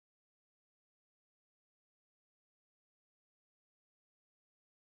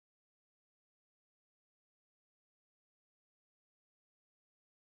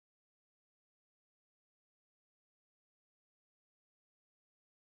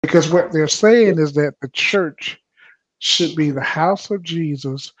Because what they're saying is that the church should be the house of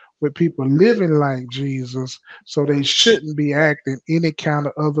Jesus with people living like Jesus, so they shouldn't be acting any kind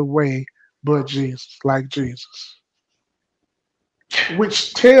of other way but Jesus, like Jesus.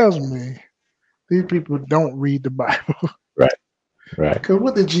 Which tells me these people don't read the Bible. Right. Right. Because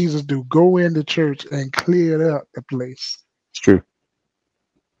what did Jesus do? Go into church and clear up the place. It's true.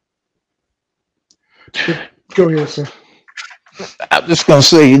 But go ahead, sir. I'm just gonna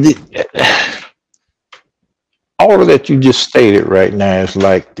say all of that you just stated right now is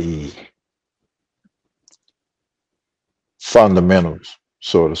like the fundamentals,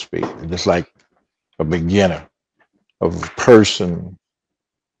 so to speak. Just like a beginner of a person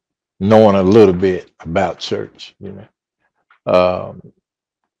knowing a little bit about church. We're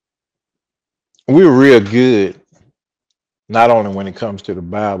real good, not only when it comes to the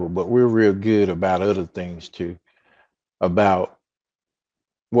Bible, but we're real good about other things too, about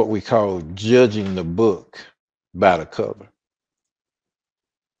what we call judging the book by the cover.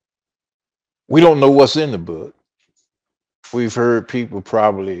 We don't know what's in the book. We've heard people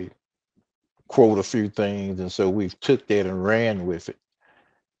probably quote a few things, and so we've took that and ran with it,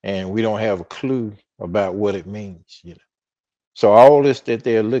 and we don't have a clue about what it means. So all this that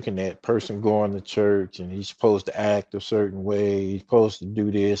they're looking at, person going to church and he's supposed to act a certain way, he's supposed to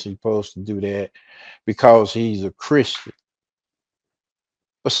do this, he's supposed to do that because he's a Christian.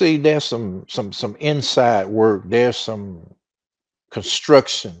 But see, there's some inside work, there's some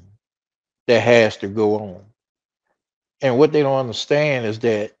construction that has to go on. And what they don't understand is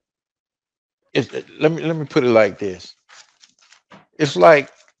that let me put it like this. It's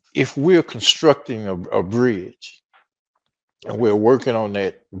like if we're constructing a bridge and we're working on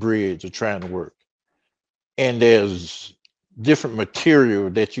that bridge or trying to work, and there's different material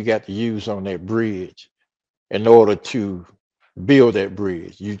that you got to use on that bridge in order to build that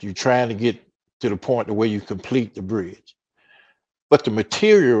bridge. You're trying to get to the point where you complete the bridge, but the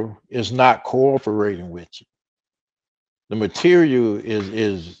material is not cooperating with you. The material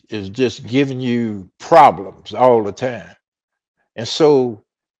is just giving you problems all the time. And so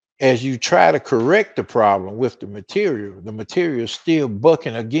as you try to correct the problem with the material is still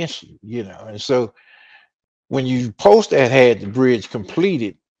bucking against you. And so when you supposed to have had the bridge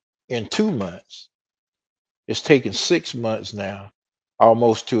completed in 2 months, it's taken 6 months now,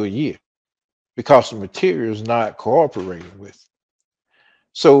 almost to a year, because the material is not cooperating with it.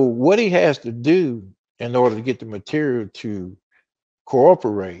 So what he has to do in order to get the material to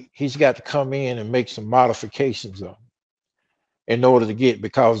cooperate, he's got to come in and make some modifications on it in order to get,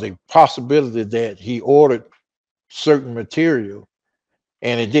 because the possibility that he ordered certain material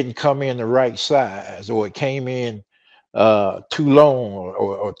and it didn't come in the right size, or it came in too long,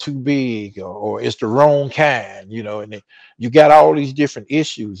 or too big, or it's the wrong kind, and you got all these different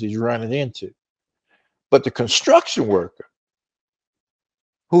issues he's running into. But the construction worker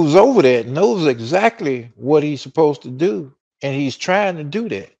who's over there knows exactly what he's supposed to do, and he's trying to do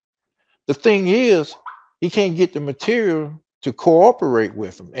that. The thing is, he can't get the material to cooperate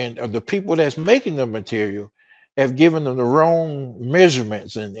with him, and the people that's making the material have given them the wrong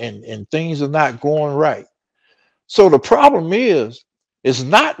measurements, and things are not going right. So the problem is, it's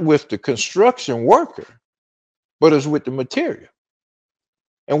not with the construction worker, but it's with the material.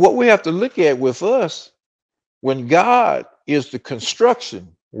 And what we have to look at with us, when God is the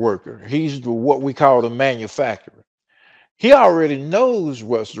construction worker, he's what we call the manufacturer. He already knows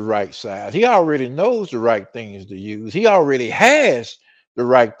what's the right size. He already knows the right things to use. He already has the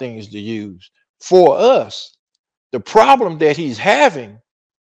right things to use for us. The problem that he's having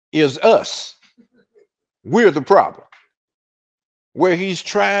is us. We're the problem. Where he's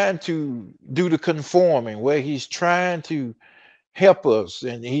trying to do the conforming, where he's trying to help us,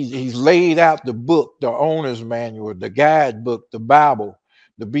 and he's laid out the book, the owner's manual, the guidebook, the Bible,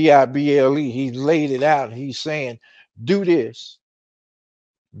 the Bible. He's laid it out, and he's saying, do this,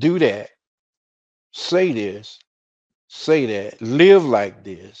 do that, this, say that, live like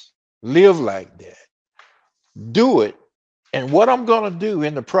this, live like that, do it. And what I'm going to do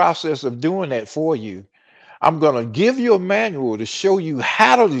in the process of doing that for you, I'm going to give you a manual to show you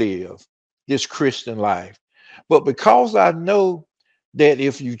how to live this Christian life. But because I know that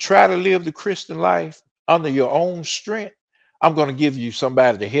if you try to live the Christian life under your own strength, I'm going to give you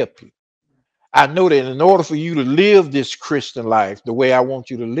somebody to help you. I know that in order for you to live this Christian life the way I want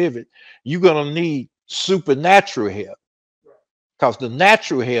you to live it, you're going to need supernatural help, because the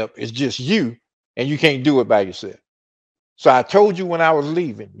natural help is just you, and you can't do it by yourself. So I told you when I was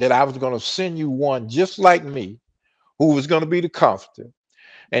leaving that I was going to send you one just like me, who was going to be the comforter,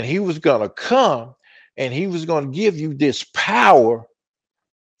 and he was going to come and he was going to give you this power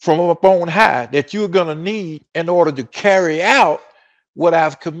from up on high that you're going to need in order to carry out what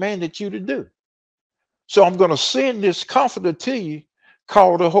I've commanded you to do. So I'm going to send this comforter to you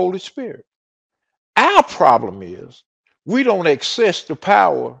called the Holy Spirit. Our problem is we don't access the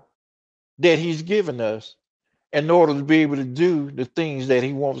power that he's given us in order to be able to do the things that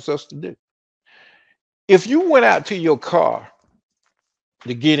he wants us to do. If you went out to your car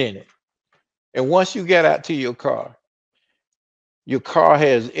to get in it, and once you get out to your car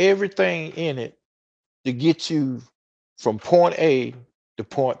has everything in it to get you from point A to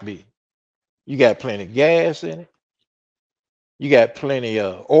point B. You got plenty of gas in it. You got plenty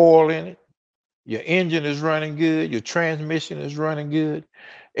of oil in it. Your engine is running good. Your transmission is running good.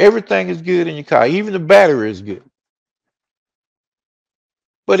 Everything is good in your car. Even the battery is good.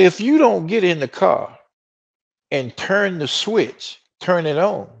 But if you don't get in the car and turn the switch, turn it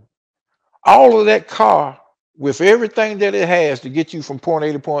on, all of that car with everything that it has to get you from point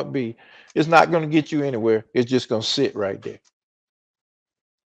A to point B is not going to get you anywhere. It's just going to sit right there.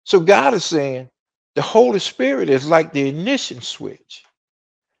 So God is saying the Holy Spirit is like the ignition switch.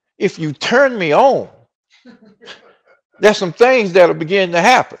 If you turn me on, there's some things that'll begin to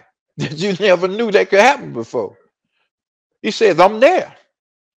happen that you never knew that could happen before. He says, I'm there.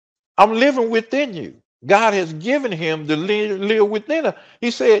 I'm living within you. God has given him to live within her. He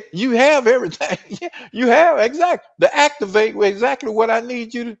said, you have everything. You have exactly to activate exactly what I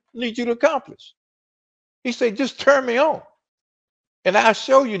need you to accomplish. He said, just turn me on. And I'll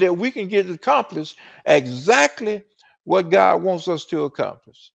show you that we can get accomplished exactly what God wants us to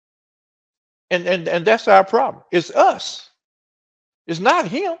accomplish. And that's our problem. It's us. It's not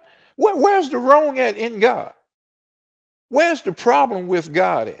him. Where's the wrong at in God? Where's the problem with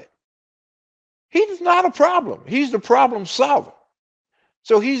God at? He's not a problem. He's the problem solver.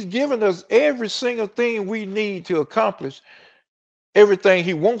 So he's given us every single thing we need to accomplish everything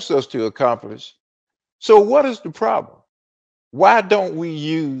he wants us to accomplish. So what is the problem? Why don't we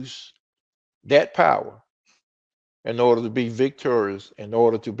use that power in order to be victorious, in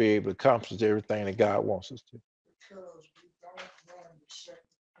order to be able to accomplish everything that God wants us to? Because we don't learn the second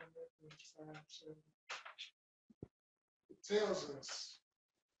Corinthians 5:7. It tells us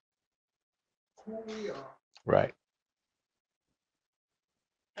who we are, right,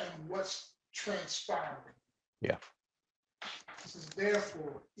 and what's transpiring. Yeah. This is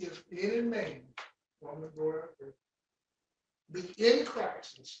therefore, if any man, woman, boy, be in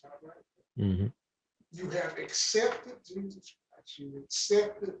Christ, it's not right. Mm-hmm. You have accepted Jesus Christ. You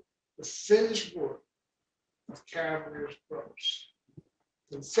accepted the finished work of Calvary's cross.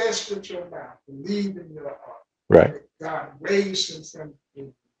 Confess with your mouth, believe in your heart, right, that God raised him from the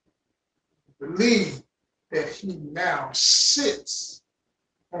dead. Believe that he now sits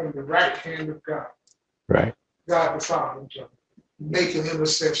on the right hand of God. Right. God the Father, making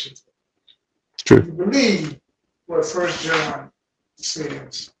intercession. True. You believe what 1 John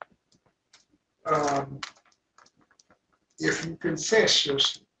says. If you confess your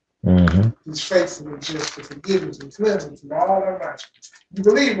sin, he's faithful and just to forgive us and cleanse us from all unrighteousness. You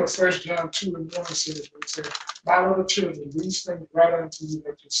believe what 1 John 2:1 says, it says, my little children, these things write unto you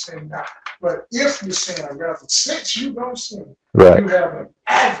that you sin not. But if you sin, or rather, since you don't sin, right, you have an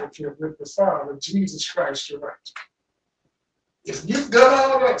advocate with the Father, Jesus Christ, your righteous. If you've done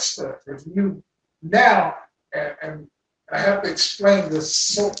all that stuff, if you now, and I have to explain this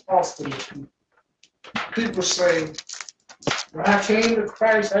so often to people. People say, when I came to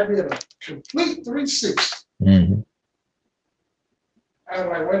Christ, I did a complete 360. Mm-hmm. I was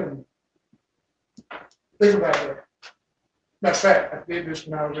like, wait a minute. Think about that. Matter of fact, I did this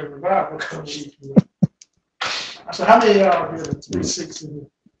when I was in revival. I said, how many of y'all did a 360?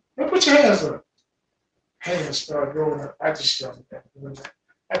 Hey, put your hands up. Hands started going up. I just started that.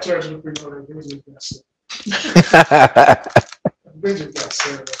 I turned to the people that Bridget got set. Bridget got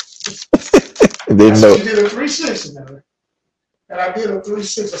set. Didn't know. She did a 360 now. And I did a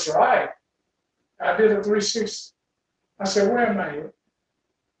 360. I said, all right. I did a 360. I said, where am I at?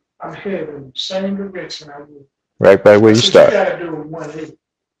 I'm heading in the same direction I would. Right by where you started. You got to do a 180.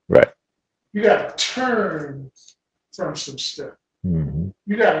 Right. You got to turn from some stuff. Mm-hmm.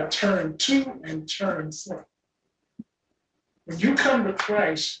 You got to turn to and turn from. When you come to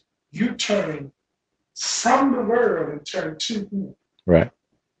Christ, you turn from the world and turn to him. Right.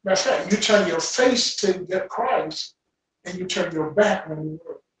 That's right. You turn your face to Christ and you turn your back on the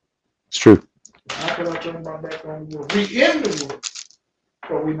world. It's true. How can I turn my back on the world? We in the world,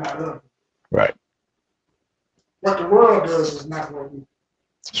 but we're not of it. Right. What the world does is not what we do.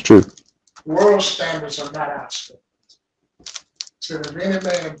 It's true. World standards are not our standards. So if any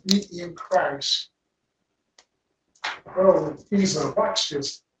man be in Christ, oh, he's a, watch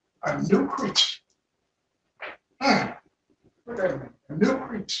this, A new creature. What that mean? A new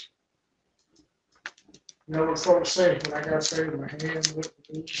creature. You know what folks say when I got saved, my hands with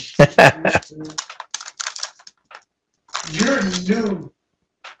the You're new.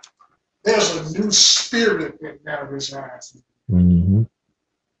 There's a new spirit that now resides in you. Mm-hmm.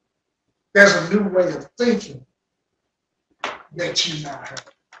 There's a new way of thinking that you now have.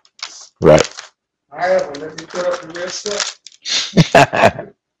 Right. However, let me put up the red stuff.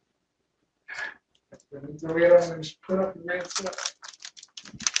 Let me go ahead and put up the red stuff.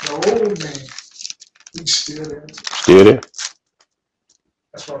 The old man, he's still there. Still there.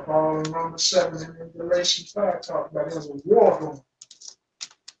 That's why Paul in Romans 7 and in Galatians 5 talk about there's a war going on.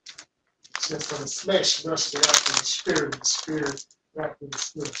 Except for the flesh lusted after the spirit, and the spirit after the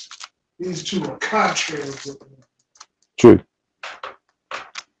flesh. These two are contrary with one another. True.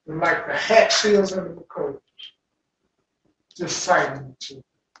 They're like the Hatfields and the McCoys, just fighting each other.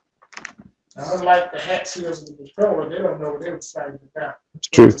 Now, unlike the Hatfields and the McCoys, they don't know what they were fighting about. It's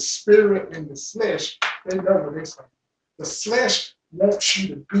true. But the spirit and the flesh, they know what they're fighting. The flesh wants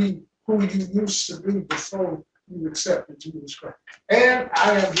you to be who you used to be before you accepted Jesus Christ. And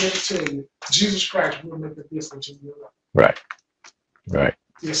I am here to tell you, Jesus Christ will make a difference in your life. Right. Right.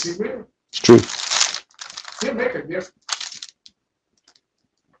 Yes, he will. It's true. He'll make a difference.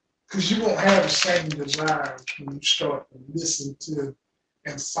 Because you won't have the same desires when you start to listen to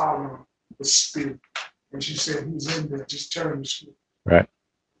and follow the Spirit. As you said, who's in there, just turn the Spirit. Right.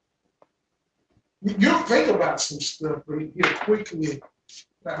 You'll think about some stuff, but you'll quickly,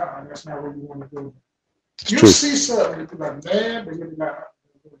 that's not where you want to go. It's You true. see something, you'll be like, man, but you'll be like,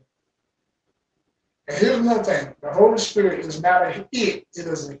 and here's another thing. The Holy Spirit is not a it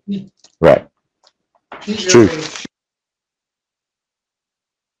is a he. Right. He It's is true. a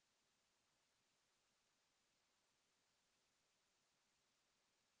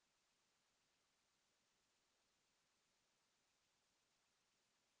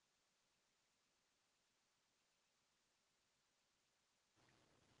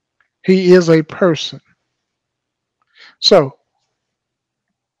He is a person. So,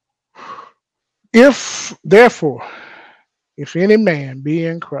 if therefore, if any man be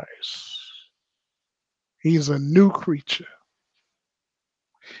in Christ, he's a new creature.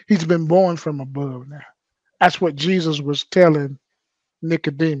 He's been born from above now. That's what Jesus was telling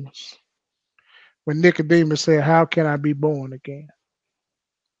Nicodemus. When Nicodemus said, how can I be born again?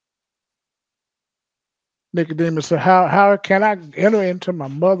 Nicodemus said, how can I enter into my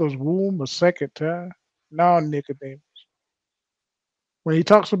mother's womb a second time? No, Nicodemus. When he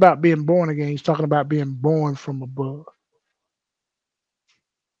talks about being born again, he's talking about being born from above.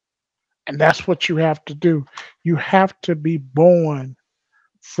 And that's what you have to do. You have to be born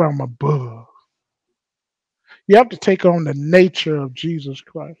from above. You have to take on the nature of Jesus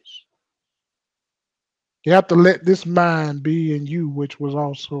Christ. You have to let this mind be in you, which was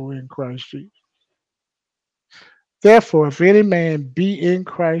also in Christ Jesus. Therefore, if any man be in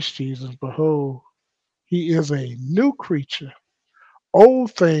Christ Jesus, behold, he is a new creature.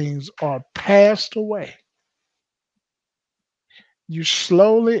 Old things are passed away. You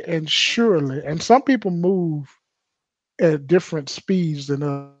slowly and surely, and some people move at different speeds than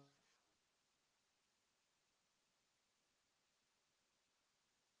others.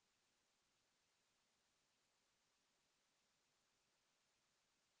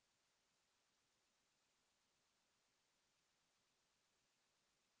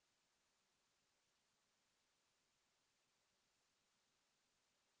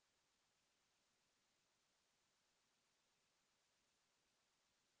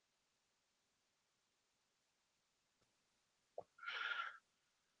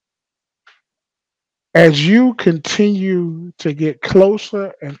 As you continue to get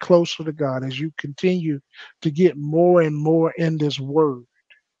closer and closer to God, as you continue to get more and more in this word,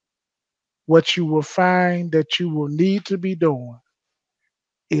 what you will find that you will need to be doing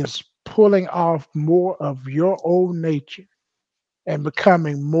is pulling off more of your old nature and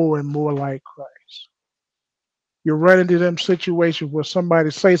becoming more and more like Christ. You run into them situations where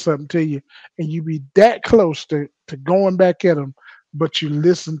somebody say something to you and you be that close to going back at them, but you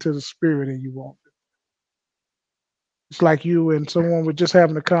listen to the spirit and you won't. It's like you and someone were just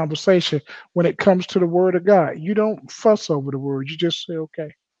having a conversation. When it comes to the word of God, you don't fuss over the word. You just say,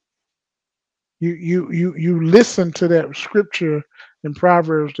 okay. You listen to that scripture in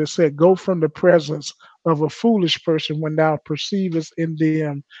Proverbs that said, go from the presence of a foolish person when thou perceivest in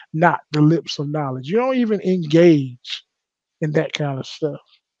them not the lips of knowledge. You don't even engage in that kind of stuff.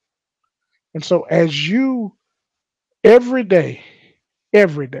 And so as you every day,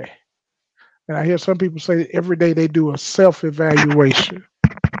 and I hear some people say every day they do a self-evaluation.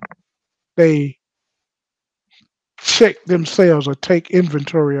 they check themselves or take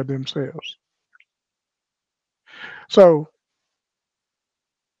inventory of themselves. So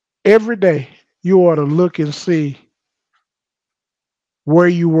every day you ought to look and see where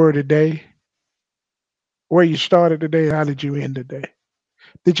you were today, where you started today, and how did you end the day?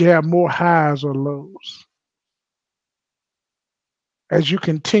 Did you have more highs or lows? As you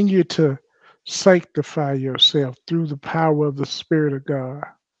continue to sanctify yourself through the power of the Spirit of God,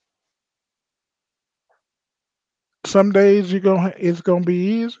 some days it's gonna be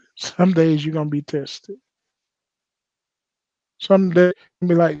easy. Some days you're gonna be tested. Some days you'll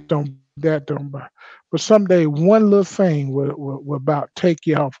be like, don't buy. But someday one little thing will about take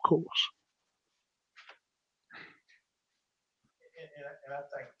you off course. And I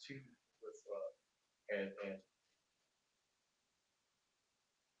think too, with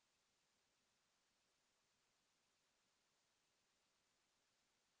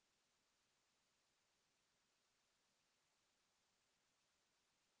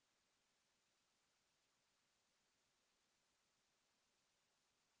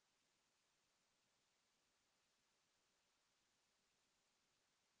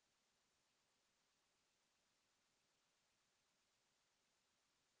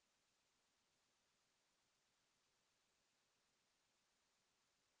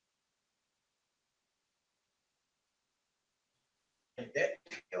and that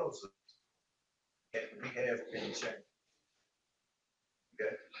tells us that we have been changed.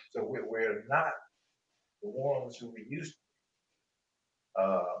 Okay, so we're not the ones who we used to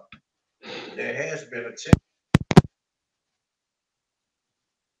be. There has been a change.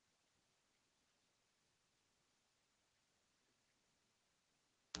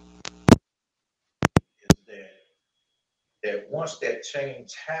 Is that once that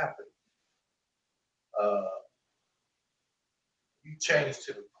change happened, uh, you change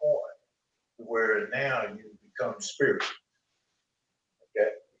to the point where now you become spiritual.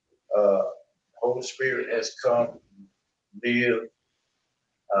 Okay, Holy Spirit has come to live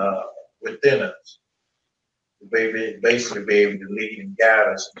uh, within us to basically be able to lead and guide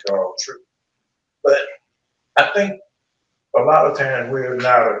us into all truth. But I think a lot of times we're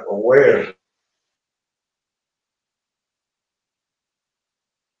not aware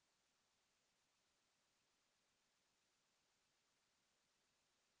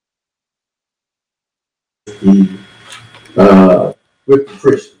with the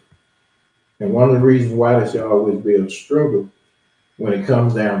Christian. And one of the reasons why there should always be a struggle when it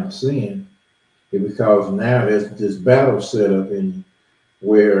comes down to sin is because now there's this battle set up in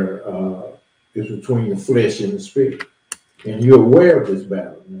where it's between the flesh and the spirit. And you're aware of this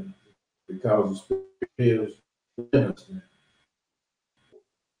battle now because the spirit is within us now.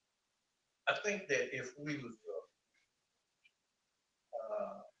 I think that if we was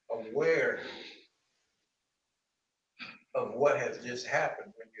aware of what has just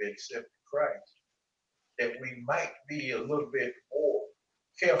happened when you accepted Christ, that we might be a little bit more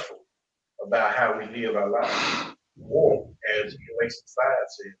careful about how we live our lives, or as Galatians 5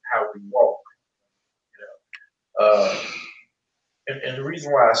 says, how we walk. You know, and the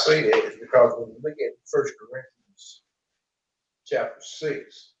reason why I say that is because when you look at 1 Corinthians chapter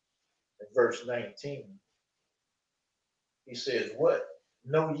 6 and verse 19, he says, "What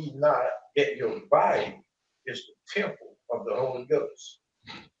know ye not that your body is the temple of the Holy Ghost,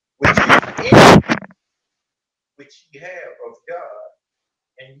 which is in you, which ye have of God,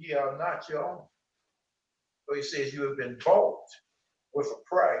 and ye are not your own." So he says, "You have been bought with a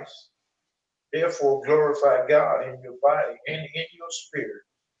price. Therefore, glorify God in your body and in your spirit,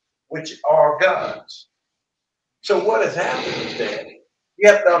 which are God's." So what has happened is that you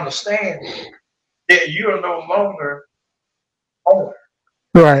have to understand that you are no longer owner,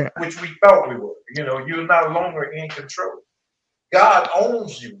 Right. which we thought we were. You're no longer in control. God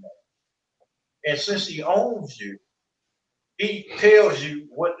owns you now. And since he owns you, he tells you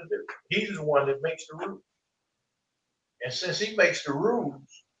what to do. He's the one that makes the rules. And since he makes the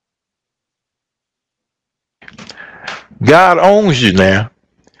rules, God owns you now.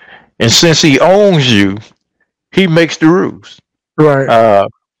 And since he owns you, he makes the rules. Right.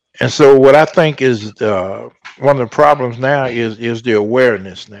 And so what I think is one of the problems now is the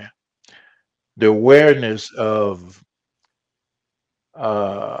awareness now. The awareness of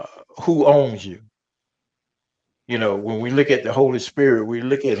who owns you. When we look at the Holy Spirit, we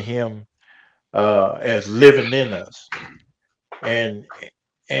look at him as living in us. And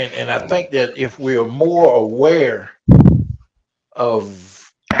and I think that if we are more aware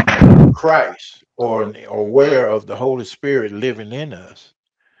of Christ or aware of the Holy Spirit living in us,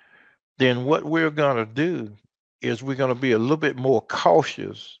 then what we're going to do is we're going to be a little bit more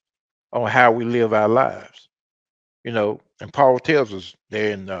cautious on how we live our lives. And Paul tells us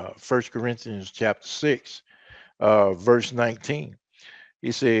there in 1 Corinthians chapter 6, verse 19.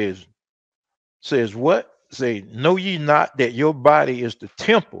 He says what? Say, know ye not that your body is the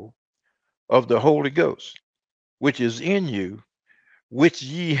temple of the Holy Ghost, which is in you, which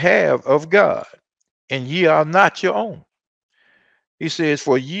ye have of God, and ye are not your own. He says,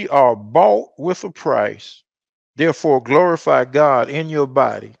 for ye are bought with a price. Therefore glorify God in your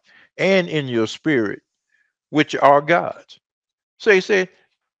body and in your spirit, which are God's. So he said,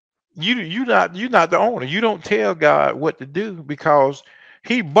 you're not the owner. You don't tell God what to do because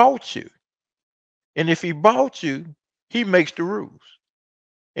he bought you. And if he bought you, he makes the rules.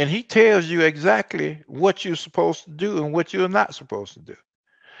 And he tells you exactly what you're supposed to do and what you're not supposed to do.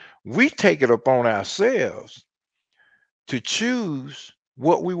 We take it upon ourselves to choose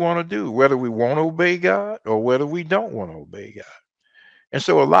what we want to do, whether we want to obey God or whether we don't want to obey God. And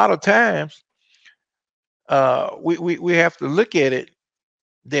so a lot of times we have to look at it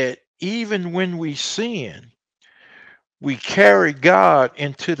that even when we sin, we carry God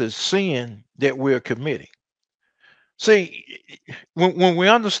into the sin that we're committing. See, when we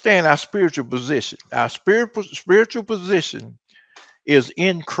understand our spiritual position is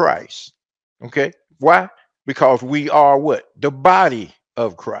in Christ. Okay. Why? Because we are what? The body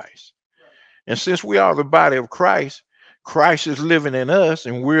of Christ. And since we are the body of Christ, Christ is living in us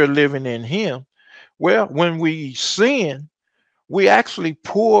and we're living in him. Well, when we sin, we actually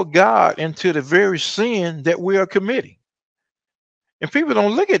pour God into the very sin that we are committing. And people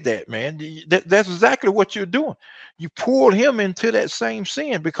don't look at that, man. That's exactly what you're doing. You pulled him into that same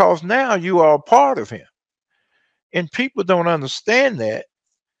sin because now you are a part of him. And people don't understand that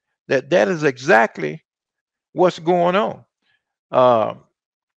is exactly what's going on. I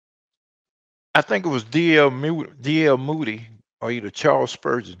think it was D.L. Moody or either Charles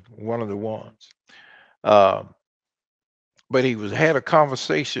Spurgeon, one of the ones. But he had a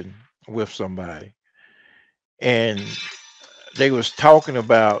conversation with somebody, and they was talking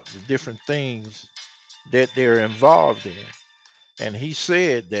about the different things that they're involved in. And he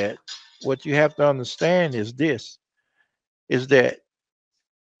said that what you have to understand is this, is that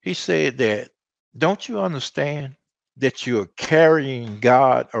he said that, don't you understand that you're carrying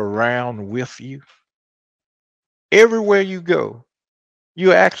God around with you? Everywhere you go,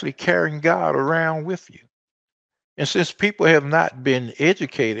 you're actually carrying God around with you. And since people have not been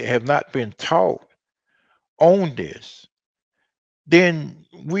educated, have not been taught on this, then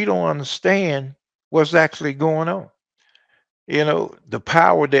we don't understand what's actually going on. The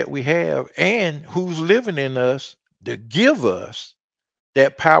power that we have and who's living in us to give us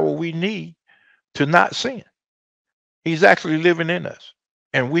that power we need to not sin. He's actually living in us.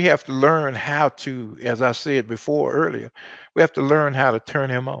 And we have to learn how to, as I said before earlier, we have to learn how to turn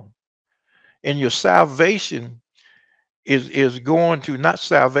him on. And your salvation is going to, not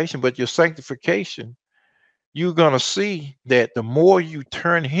salvation, but your sanctification. You're going to see that the more you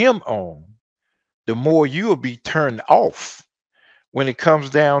turn him on, the more you will be turned off when it comes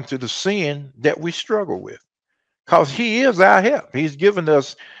down to the sin that we struggle with. Because he is our help. He's given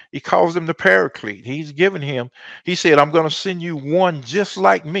us, he calls him the paraclete. He said, I'm going to send you one just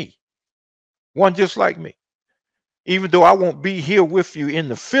like me. One just like me. Even though I won't be here with you in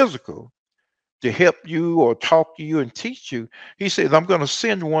the physical to help you or talk to you and teach you, he says, I'm going to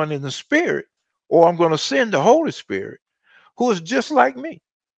send one in the spirit, or I'm going to send the Holy Spirit who is just like me.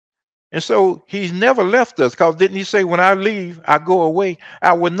 And so he's never left us, because didn't he say, when I leave, I go away,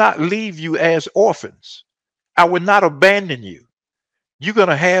 I will not leave you as orphans. I will not abandon you. You're going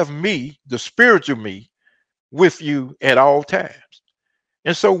to have me, the spiritual me, with you at all times.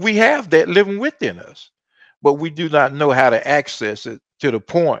 And so we have that living within us, but we do not know how to access it to the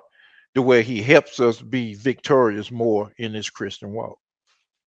point to where he helps us be victorious more in this Christian walk.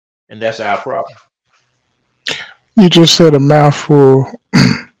 And that's our problem. You just said a mouthful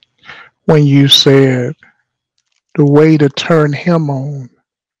when you said the way to turn him on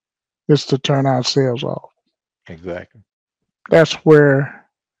is to turn ourselves off. Exactly. That's where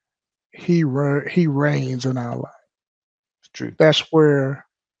he reigns in our life. It's true. That's where,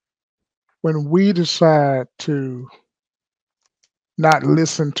 when we decide to not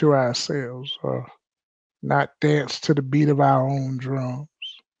listen to ourselves or not dance to the beat of our own drums,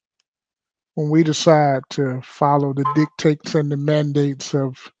 when we decide to follow the dictates and the mandates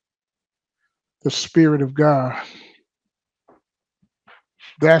of the Spirit of God,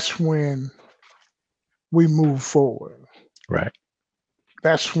 that's when we move forward. Right.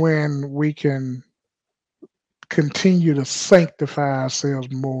 That's when we can continue to sanctify ourselves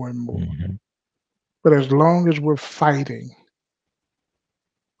more and more. Mm-hmm. But as long as we're fighting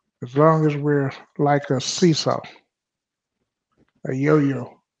As long as we're like a seesaw, a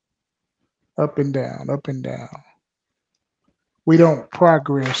yo-yo, up and down, we don't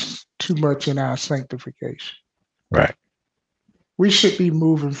progress too much in our sanctification. Right. We should be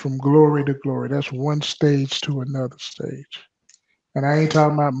moving from glory to glory. That's one stage to another stage. And I ain't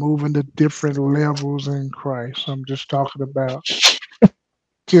talking about moving to different levels in Christ. I'm just talking about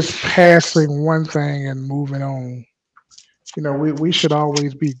just passing one thing and moving on. We should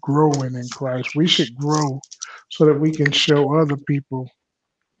always be growing in Christ. We should grow so that we can show other people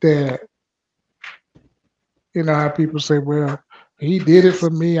that, how people say, well, he did it for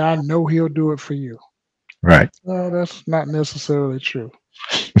me. I know he'll do it for you. Right. Well, that's not necessarily true.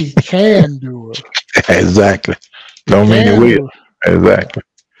 He can do it. Exactly. He Don't mean it can will. do Exactly.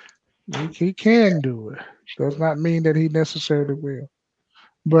 it. He can do it. Does not mean that he necessarily will.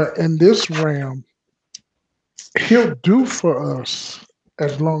 But in this realm, he'll do for us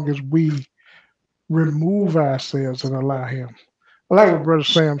as long as we remove ourselves and allow him. I like what Brother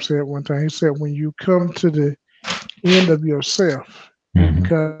Sam said one time. He said, when you come to the end of yourself, you Hmm.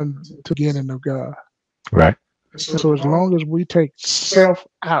 come to the beginning of God. Right. And so as long as we take self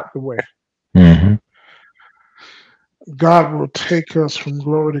out the way, Hmm. God will take us from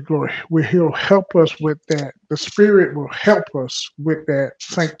glory to glory. Where He'll help us with that. The Spirit will help us with that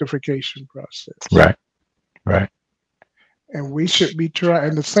sanctification process. Right. Right. And we should be trying.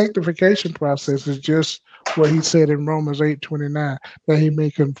 And the sanctification process is just what He said in Romans 8:29, that He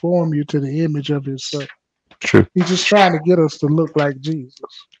may conform you to the image of His Son. True. He's just trying to get us to look like Jesus.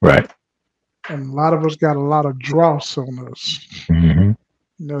 Right. And a lot of us got a lot of dross on us. Hmm.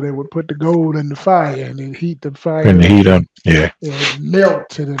 They would put the gold in the fire and then heat the And fire the up heat and on. Yeah. it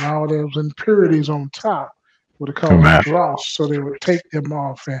melted and all those impurities on top would Come cause out. dross. So they would take them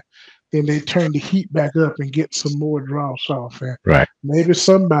off and then they turn the heat back up and get some more dross off. And Right. maybe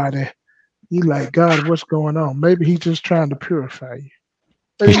somebody, you like, God, what's going on? Maybe he's just trying to purify you.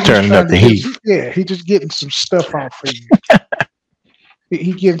 Maybe He's he's just turning up trying to the get, heat. yeah, he's just getting some stuff off for you.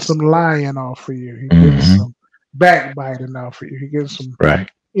 He getting some lying off for you. He getting Hmm. some backbiting off for you. He getting some, Right.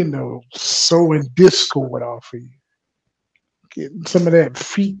 sowing discord off for you. Getting some of that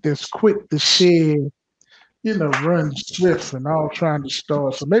feet that's quick to shed, run swift and all trying to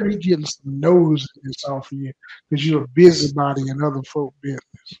start. So maybe he getting some nosiness off of you because you're a busybody in other folk business.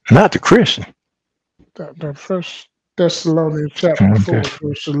 Not the Christian. That first Thessalonians chapter Okay. 4,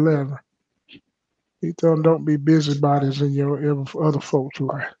 verse 11. He told them don't be busybodies in your other folks'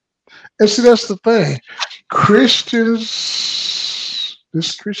 life. And see, that's the thing. Christians,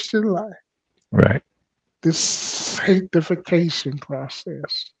 this Christian life, Right. this sanctification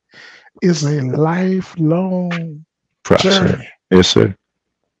process is a lifelong Process. journey. Yes, sir.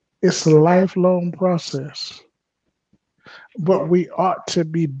 It's a lifelong process. But we ought to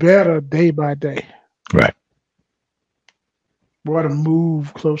be better day by day. Right. We ought to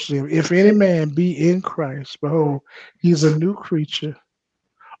move closely. If any man be in Christ, behold, he's a new creature.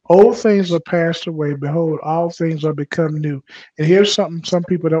 Old things are passed away. Behold, all things are become new. And here's something some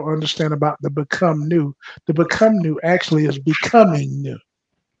people don't understand about the become new. The become new actually is becoming new.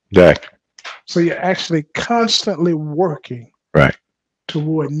 Exactly. So you're actually constantly working Right.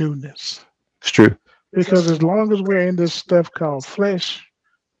 toward newness. It's true. Because as long as we're in this stuff called flesh,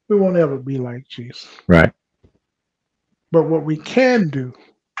 we won't ever be like Jesus. Right. But what we can do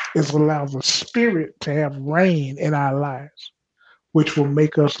is allow the Spirit to have reign in our lives, which will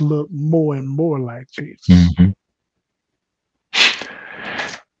make us look more and more like Jesus. Hmm.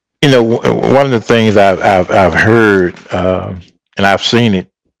 One of the things I've heard, and I've seen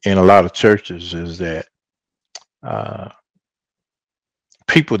it in a lot of churches, is that uh,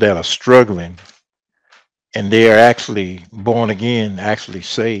 people that are struggling and they are actually born again, actually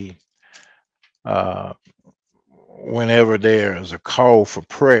saved, uh, whenever there is a call for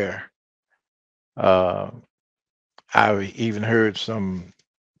prayer, uh, I've even heard some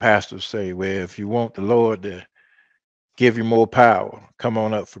pastors say, well, if you want the Lord to give you more power, come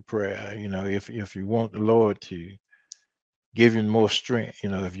on up for prayer. If you want the Lord to give you more strength,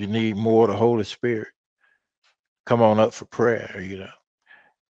 if you need more of the Holy Spirit, come on up for prayer.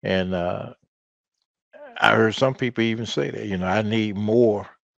 And I heard some people even say that, I need more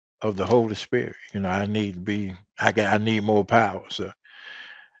of the Holy Spirit. I need to be, I need more power. So,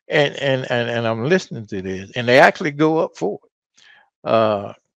 and I'm listening to this, and they actually go up for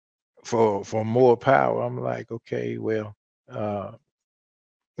it, for more power. I'm like, okay, well, uh,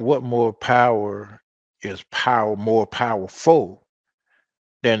 what more power is more powerful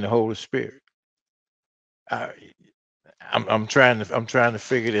than the Holy Spirit? I, I'm trying to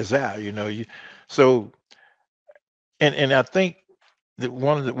figure this out. So, and I think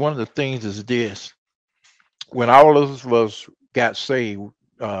one of the things is this: when all of us got saved,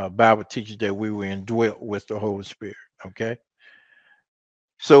 Bible teaches that we were indwelt with the Holy Spirit. Okay,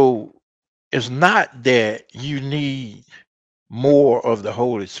 so it's not that you need more of the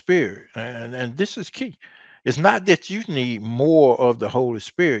Holy Spirit, and this is key. It's not that you need more of the Holy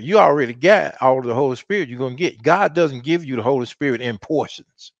Spirit. You already got all of the Holy Spirit you're gonna get. God doesn't give you the Holy Spirit in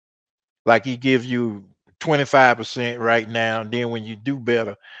portions. Like he gives you 25% right now, and then when you do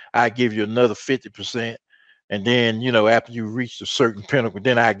better, I give you another 50%. And then, after you reach a certain pinnacle,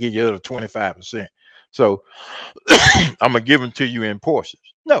 then I give you the other 25%. So I'm gonna give them to you in portions.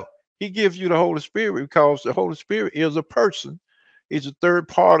 No, he gives you the Holy Spirit because the Holy Spirit is a person, is a third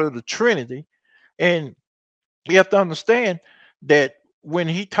part of the Trinity. And you have to understand that when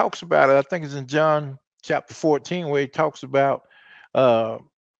he talks about it, I think it's in John chapter 14, where he talks about uh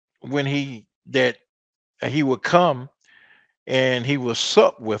when he would come and he will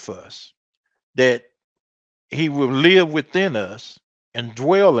sup with us, that he will live within us and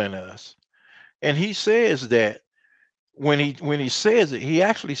dwell in us. And he says that when he says it, he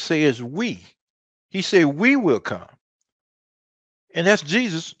actually says we. He said we will come. And that's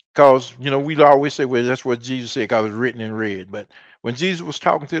Jesus, because we always say, well, that's what Jesus said, because it's written in red. But when Jesus was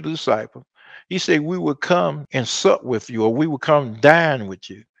talking to the disciple, he said, we will come and sup with you, or we will come dine with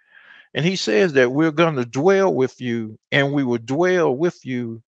you. And he says that we're going to dwell with you and we will dwell with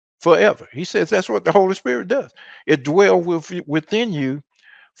you forever. He says that's what the Holy Spirit does. It dwells within you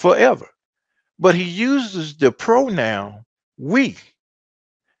forever. But he uses the pronoun we,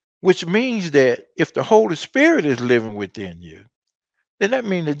 which means that if the Holy Spirit is living within you, then that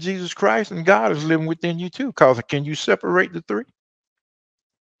means that Jesus Christ and God is living within you too. Because can you separate the three?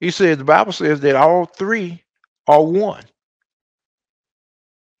 He said, the Bible says that all three are one.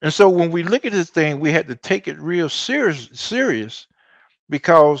 And so when we look at this thing, we had to take it real serious,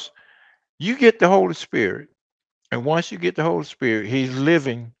 because you get the Holy Spirit. And once you get the Holy Spirit, he's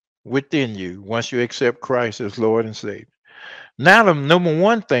living within you once you accept Christ as Lord and Savior. Now, the number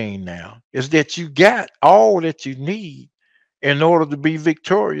one thing now is that you got all that you need in order to be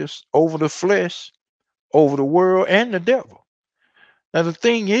victorious over the flesh, over the world, and the devil. Now, the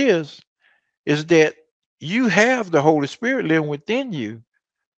thing is that you have the Holy Spirit living within you.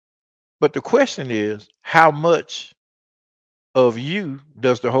 But the question is, how much of you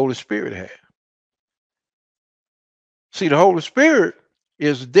does the Holy Spirit have? See, the Holy Spirit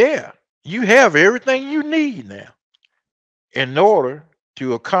is there. You have everything you need now in order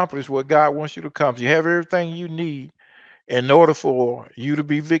to accomplish what God wants you to accomplish. You have everything you need in order for you to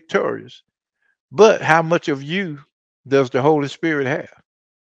be victorious. But how much of you does the Holy Spirit have?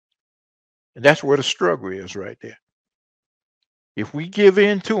 And that's where the struggle is right there. If we give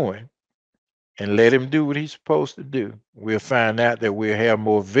in to him and let him do what he's supposed to do, we'll find out that we'll have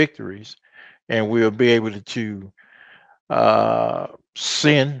more victories, and we'll be able to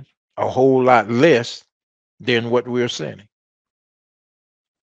sin a whole lot less than what we're sinning.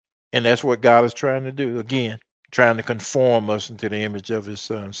 And that's what God is trying to do. Again, trying to conform us into the image of his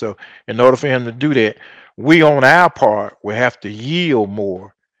son. So in order for him to do that, we on our part will have to yield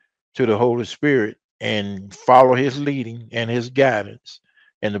more to the Holy Spirit and follow his leading and his guidance.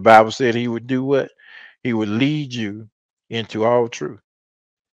 And the Bible said he would do what? He would lead you into all truth.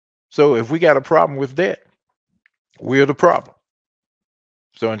 So if we got a problem with that, we're the problem.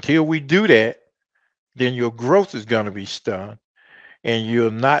 So until we do that, then your growth is going to be stunted, and you're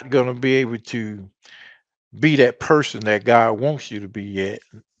not going to be able to be that person that God wants you to be yet.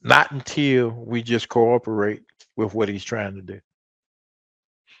 Not until we just cooperate with what he's trying to do.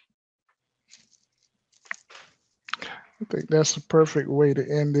 I think that's the perfect way to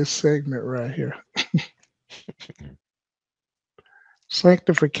end this segment right here.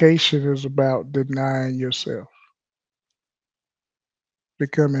 Sanctification is about denying yourself,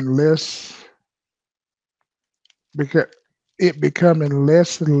 becoming less, becoming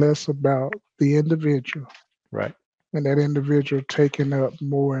less and less about the individual, Right. and that individual taking up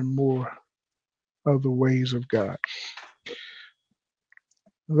more and more of the ways of God.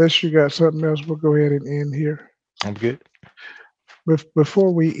 Unless you got something else, we'll go ahead and end here. I'm good.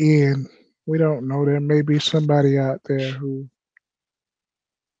 Before we end, we don't know. There may be somebody out there who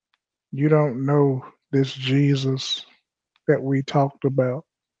you don't know this Jesus that we talked about,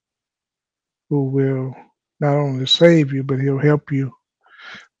 who will not only save you, but he'll help you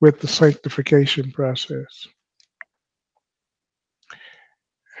with the sanctification process.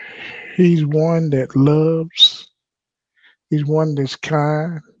 He's one that loves, he's one that's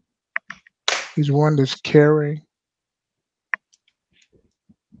kind, he's one that's caring.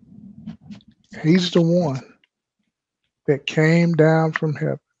 He's the one. that came down from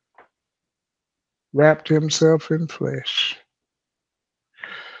heaven, wrapped himself in flesh,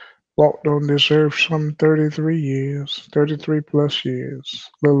 walked on this earth some 33 years, 33 plus years,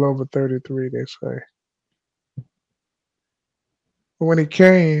 a little over 33, they say. But when he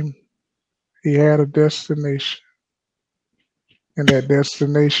came, he had a destination, and that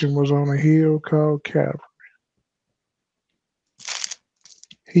destination was on a hill called Calvary.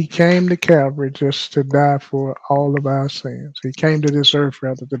 He came to Calvary just to die for all of our sins. He came to this earth,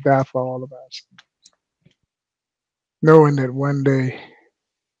 rather, to die for all of our sins, knowing that one day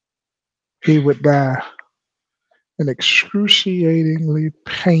he would die an excruciatingly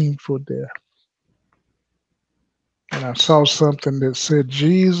painful death. And I saw something that said,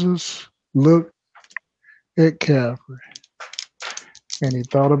 Jesus looked at Calvary and he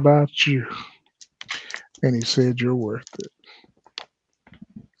thought about you and he said, you're worth it.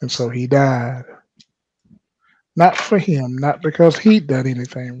 And so he died. Not for him, not because he'd done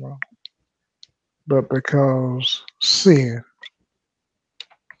anything wrong, but because sin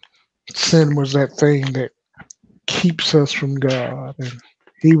was that thing that keeps us from God. And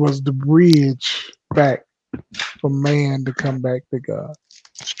he was the bridge back for man to come back to God.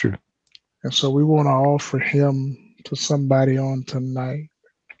 It's true. And so we want to offer him to somebody on tonight.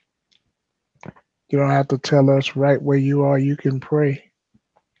 You don't have to tell us right where you are. You can pray.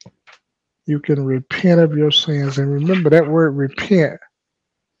 You can repent of your sins. And remember, that word repent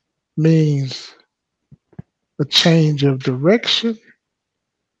means a change of direction,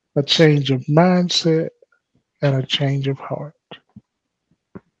 a change of mindset, and a change of heart.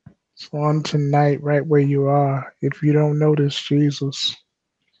 So on tonight, right where you are, if you don't know this Jesus,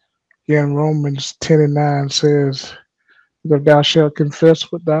 again, Romans 10:9 says, that thou shalt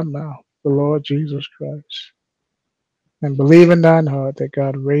confess with thy mouth the Lord Jesus Christ, and believe in thine heart that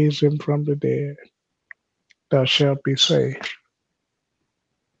God raised him from the dead, thou shalt be saved.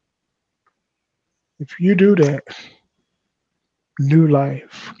 If you do that, new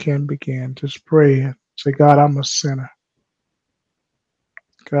life can begin. Just pray and say, God, I'm a sinner.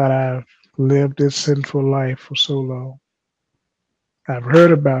 God, I've lived this sinful life for so long. I've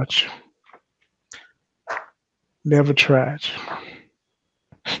heard about you. Never tried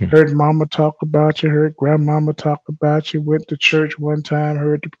you. Heard mama talk about you, heard grandmama talk about you, went to church one time,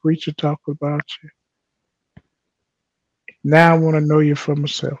 heard the preacher talk about you. Now I want to know you for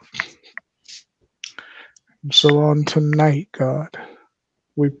myself. And so on tonight, God,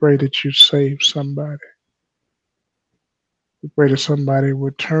 we pray that you save somebody. We pray that somebody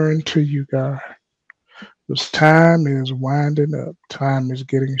would turn to you, God. Because time is winding up. Time is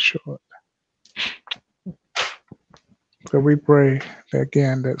getting short. So we pray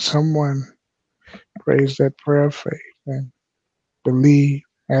again that someone prays that prayer of faith and believe,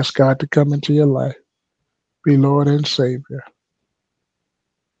 ask God to come into your life, be Lord and Savior,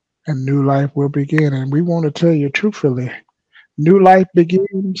 and new life will begin. And we want to tell you truthfully, new life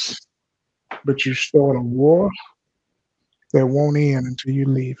begins, but you start a war that won't end until you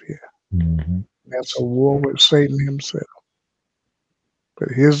leave here. Mm-hmm. That's a war with Satan himself. But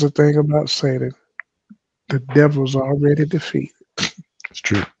here's the thing about Satan. The devil's already defeated. It's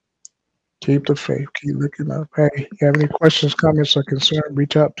true. Keep the faith. Keep looking up. Hey, you have any questions, comments, or concerns,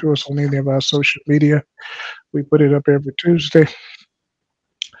 reach out to us on any of our social media. We put it up every Tuesday.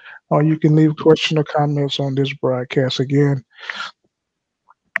 Or you can leave question or comments on this broadcast. Again,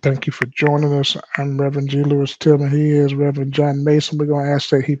 thank you for joining us. I'm Reverend G. Lewis Tillman. He is Reverend John Mason. We're going to ask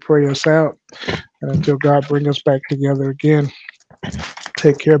that he pray us out. And until God bring us back together again,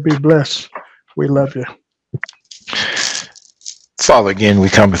 take care. Be blessed. We love you. Father, again, we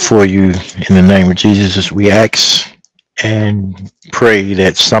come before you in the name of Jesus as we ask and pray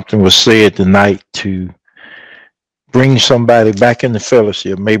that something was said tonight to bring somebody back in the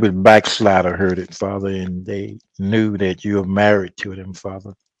fellowship. Maybe the backslider heard it, Father, and they knew that you are married to them,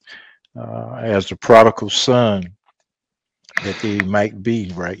 Father. As the prodigal son that they might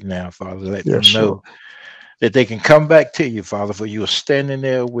be right now, Father, let them know Lord. that they can come back to you, Father, for you are standing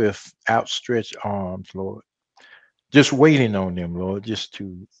there with outstretched arms, Lord, just waiting on them, Lord, just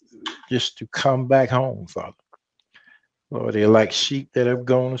to come back home, Father. Lord, they're like sheep that have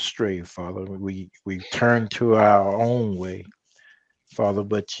gone astray, Father. We turn to our own way, Father,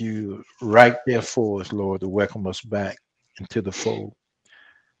 but you right there for us, Lord, to welcome us back into the fold.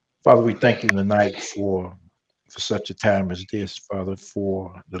 Father, we thank you tonight for such a time as this, Father,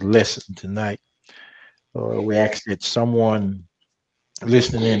 for the lesson tonight. Lord, we ask that someone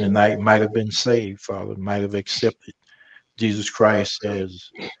listening in tonight might have been saved, Father, might have accepted Jesus Christ as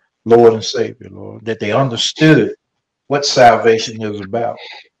Lord and Savior, Lord, that they understood what salvation is about.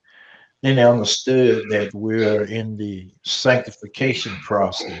 Then they understood that we're in the sanctification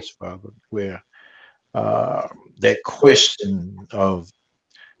process, Father, where uh, that question of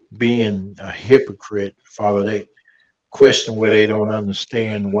being a hypocrite, Father, they question where they don't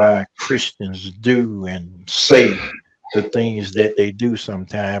understand why Christians do and say the things that they do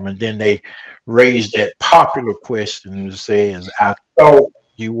sometime, and then they raise that popular question that says, "I thought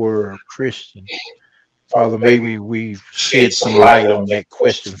you were a Christian." Father, maybe we've shed some light on that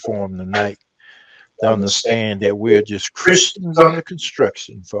question for them tonight to understand that we're just Christians under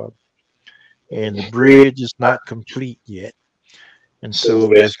construction, Father, and the bridge is not complete yet. And so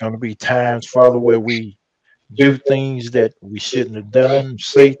there's going to be times, Father, where we do things that we shouldn't have done,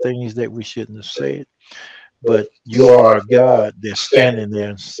 say things that we shouldn't have said. But you are a God that's standing there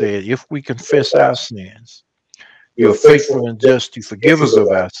and said, if we confess our sins, you're faithful and just to forgive us of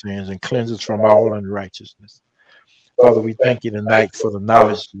our sins and cleanse us from all unrighteousness. Father, we thank you tonight for the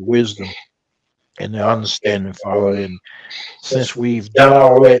knowledge, the wisdom, and the understanding, Father. And since we've done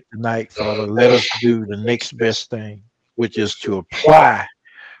all that tonight, Father, let us do the next best thing, which is to apply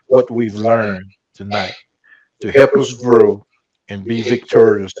what we've learned tonight to help us grow and be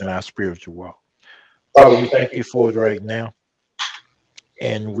victorious in our spiritual walk. Father, we thank you for it right now.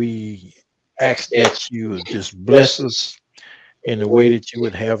 And we ask that you would just bless us in the way that you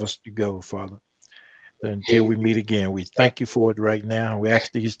would have us to go, Father. Until we meet again, we thank you for it right now. We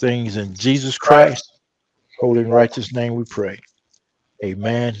ask these things in Jesus Christ, holy and righteous name we pray.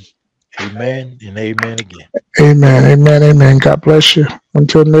 Amen, amen, and amen again. Amen. Amen. Amen. God bless you.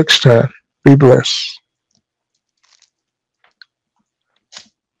 Until next time, be blessed.